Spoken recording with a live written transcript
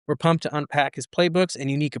We're pumped to unpack his playbooks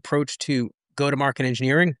and unique approach to go-to-market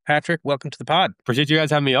engineering. Patrick, welcome to the pod. Appreciate you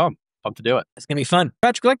guys having me on. Pumped to do it. It's going to be fun.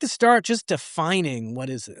 Patrick, I'd like to start just defining what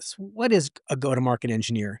is this? What is a go-to-market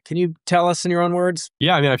engineer? Can you tell us in your own words?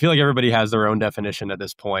 Yeah, I feel like everybody has their own definition at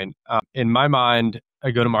this point. In my mind,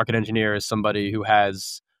 a go-to-market engineer is somebody who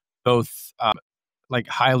has both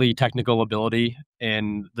highly technical ability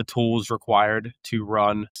in the tools required to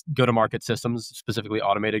run go-to-market systems, specifically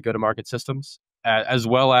automated go-to-market systems, as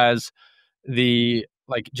well as the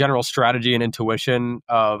general strategy and intuition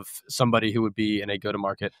of somebody who would be in a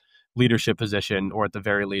go-to-market leadership position, or at the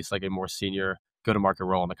very least, a more senior go-to-market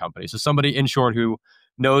role in the company. So somebody, in short, who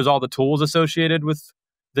knows all the tools associated with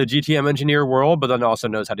the GTM engineer world, but then also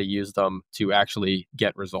knows how to use them to actually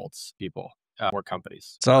get results, people or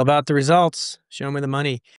companies. It's all about the results. Show me the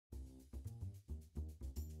money.